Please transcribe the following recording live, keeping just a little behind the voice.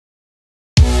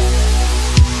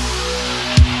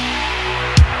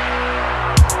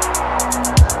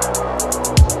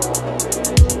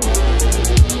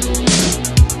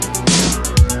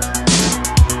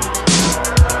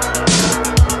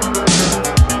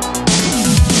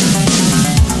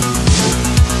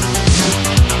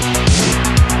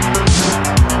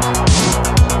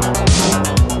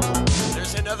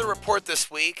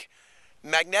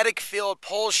magnetic field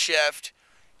pole shift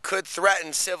could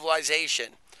threaten civilization.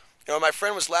 My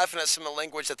friend was laughing at some of the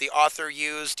language that the author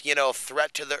used,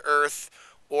 threat to the earth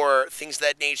or things of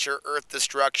that nature, earth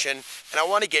destruction. And I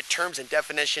want to get terms and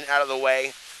definition out of the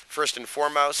way first and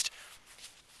foremost.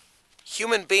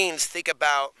 Human beings think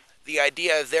about the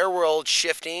idea of their world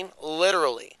shifting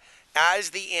literally as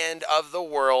the end of the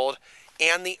world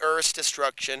and the earth's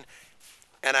destruction.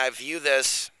 And I view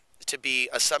this to be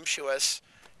assumptuous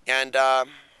and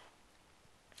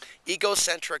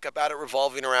egocentric about it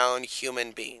revolving around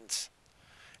human beings.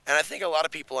 And I think a lot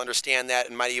of people understand that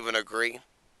and might even agree.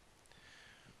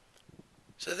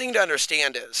 So the thing to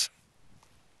understand is,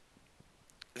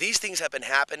 these things have been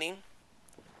happening,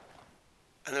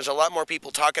 and there's a lot more people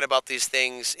talking about these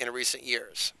things in recent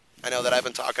years. I know that I've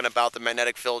been talking about the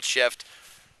magnetic field shift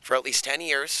for at least 10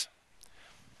 years,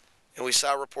 and we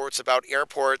saw reports about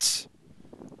airports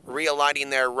realigning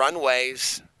their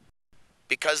runways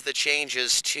because of the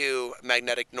changes to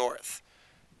magnetic north.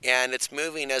 And it's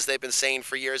moving, as they've been saying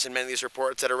for years in many of these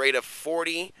reports, at a rate of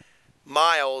 40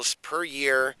 miles per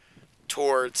year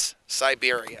towards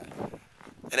Siberia.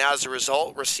 And as a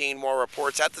result, we're seeing more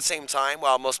reports at the same time,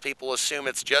 while most people assume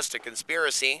it's just a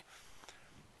conspiracy,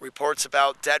 reports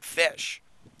about dead fish,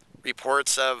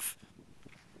 reports of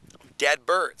dead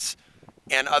birds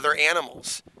and other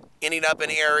animals ending up in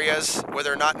areas where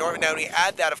they're not normal. Now, when you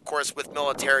add that, of course, with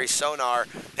military sonar,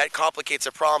 that complicates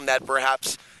a problem that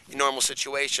perhaps in normal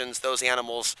situations, those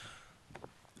animals,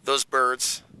 those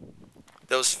birds,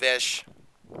 those fish,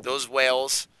 those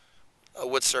whales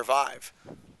would survive.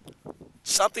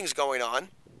 Something's going on,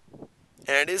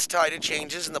 and it is tied to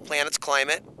changes in the planet's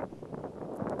climate,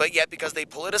 but yet because they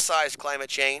politicized climate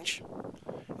change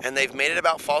and they've made it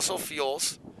about fossil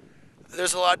fuels,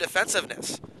 there's a lot of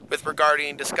defensiveness with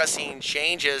regarding discussing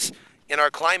changes in our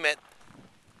climate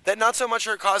that not so much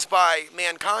are caused by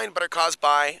mankind, but are caused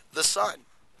by the sun.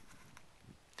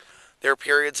 There are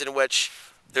periods in which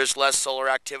there's less solar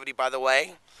activity, by the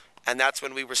way, and that's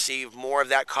when we receive more of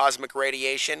that cosmic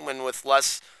radiation, when with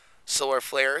less solar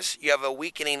flares, you have a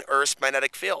weakening Earth's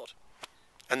magnetic field.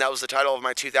 And that was the title of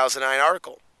my 2009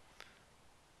 article.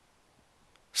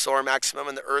 Solar maximum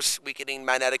and the Earth's weakening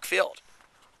magnetic field.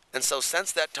 And so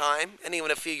since that time, and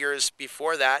even a few years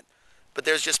before that, but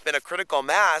there's just been a critical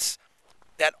mass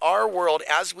that our world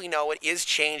as we know it is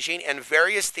changing, and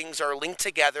various things are linked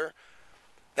together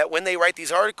that when they write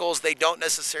these articles, they don't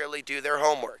necessarily do their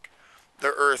homework.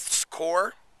 The Earth's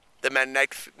core, the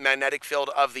magnetic field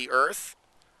of the Earth,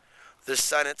 the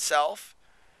sun itself,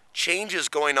 changes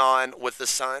going on with the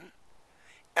sun,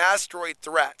 asteroid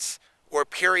threats, or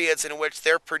periods in which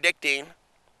they're predicting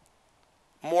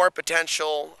more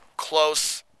potential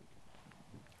close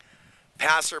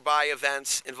passerby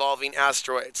events involving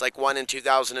asteroids, like one in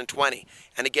 2020.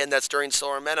 And again, that's during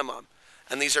solar minimum.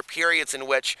 And these are periods in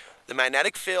which the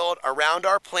magnetic field around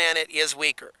our planet is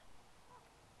weaker.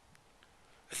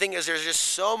 The thing is, there's just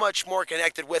so much more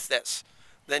connected with this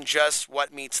than just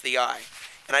what meets the eye.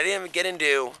 And I didn't even get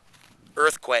into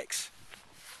earthquakes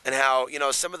and how,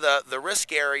 some of the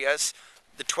risk areas,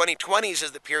 the 2020s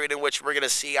is the period in which we're going to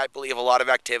see, I believe, a lot of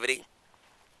activity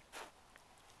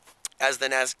as the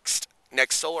next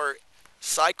solar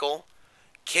cycle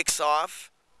kicks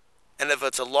off. And if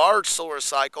it's a large solar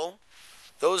cycle,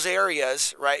 those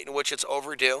areas, right, in which it's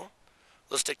overdue,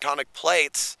 those tectonic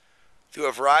plates, through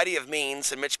a variety of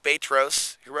means, and Mitch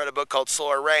Batros, who wrote a book called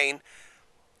Solar Rain,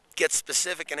 gets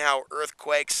specific in how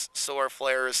earthquakes, solar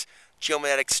flares,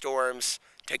 geomagnetic storms,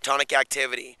 tectonic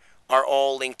activity are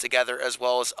all linked together, as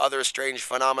well as other strange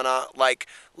phenomena like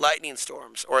lightning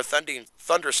storms or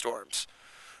thunderstorms.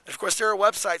 And of course, there are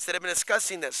websites that have been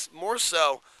discussing this more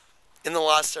so in the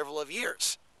last several of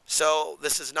years. So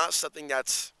this is not something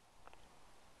that's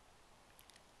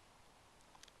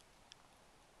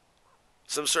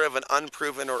some sort of an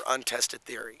unproven or untested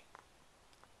theory.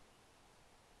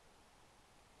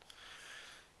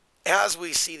 As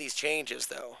we see these changes,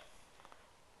 though,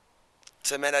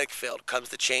 to the magnetic field comes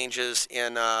the changes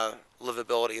in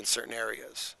livability in certain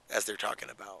areas, as they're talking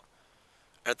about.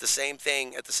 And at the same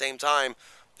time,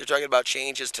 they're talking about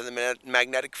changes to the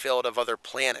magnetic field of other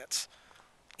planets,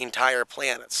 entire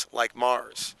planets like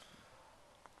Mars,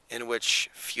 in which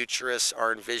futurists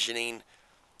are envisioning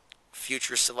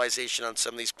future civilization on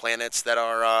some of these planets that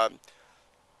are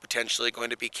potentially going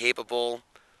to be capable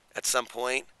at some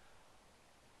point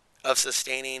of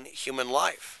sustaining human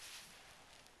life.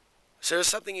 So there's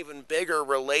something even bigger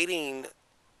relating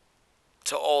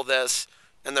to all this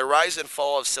and the rise and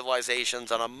fall of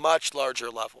civilizations on a much larger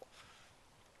level.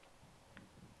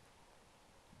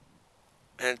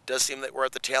 And it does seem that we're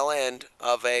at the tail end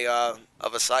of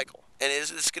a cycle. And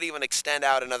this could even extend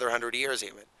out another 100 years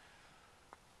even.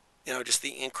 Just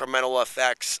the incremental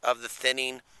effects of the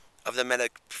thinning of the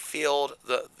magnetic field,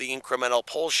 the incremental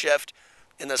pole shift,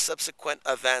 and the subsequent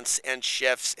events and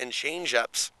shifts and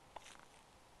change-ups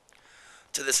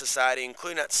to the society,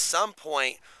 including at some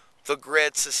point the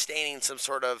grid sustaining some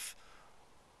sort of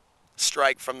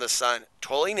strike from the sun.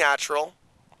 Totally natural.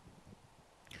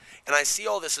 And I see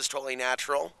all this as totally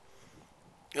natural.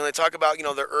 They talk about,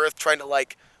 the Earth trying to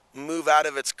move out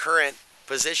of its current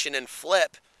position and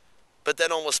flip, but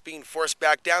then almost being forced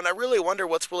back down. I really wonder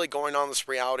what's really going on in this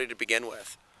reality to begin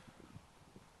with.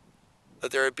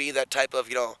 That there would be that type of,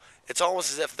 it's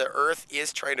almost as if the Earth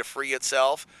is trying to free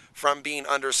itself from being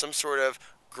under some sort of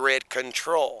grid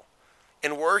control.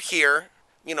 And we're here,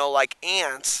 like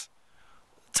ants,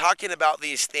 talking about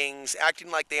these things,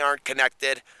 acting like they aren't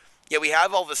connected. Yet we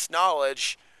have all this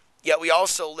knowledge, yet we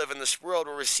also live in this world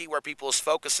where we see where people's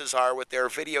focuses are with their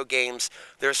video games,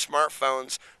 their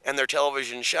smartphones, and their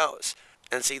television shows.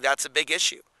 And see, that's a big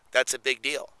issue. That's a big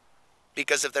deal.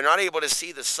 Because if they're not able to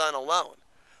see the sun alone,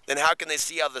 then how can they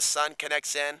see how the sun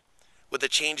connects in with the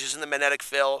changes in the magnetic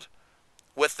field,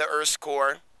 with the Earth's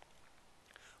core,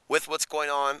 with what's going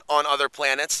on other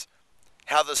planets,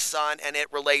 how the sun and it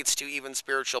relates to even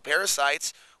spiritual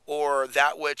parasites, or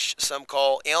that which some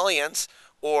call aliens,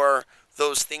 or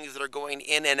those things that are going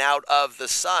in and out of the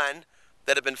sun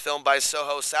that have been filmed by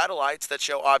SOHO satellites that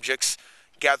show objects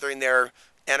gathering their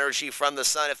energy from the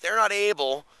sun. If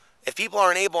people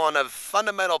aren't able on a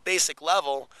fundamental basic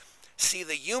level see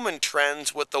the human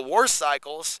trends with the war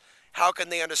cycles, how can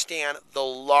they understand the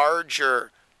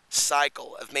larger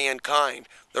cycle of mankind,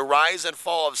 the rise and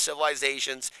fall of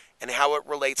civilizations, and how it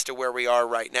relates to where we are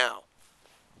right now?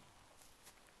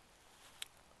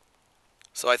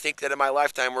 So I think that in my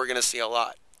lifetime, we're going to see a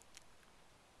lot.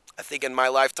 I think in my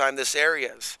lifetime, this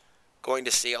area is going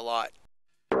to see a lot.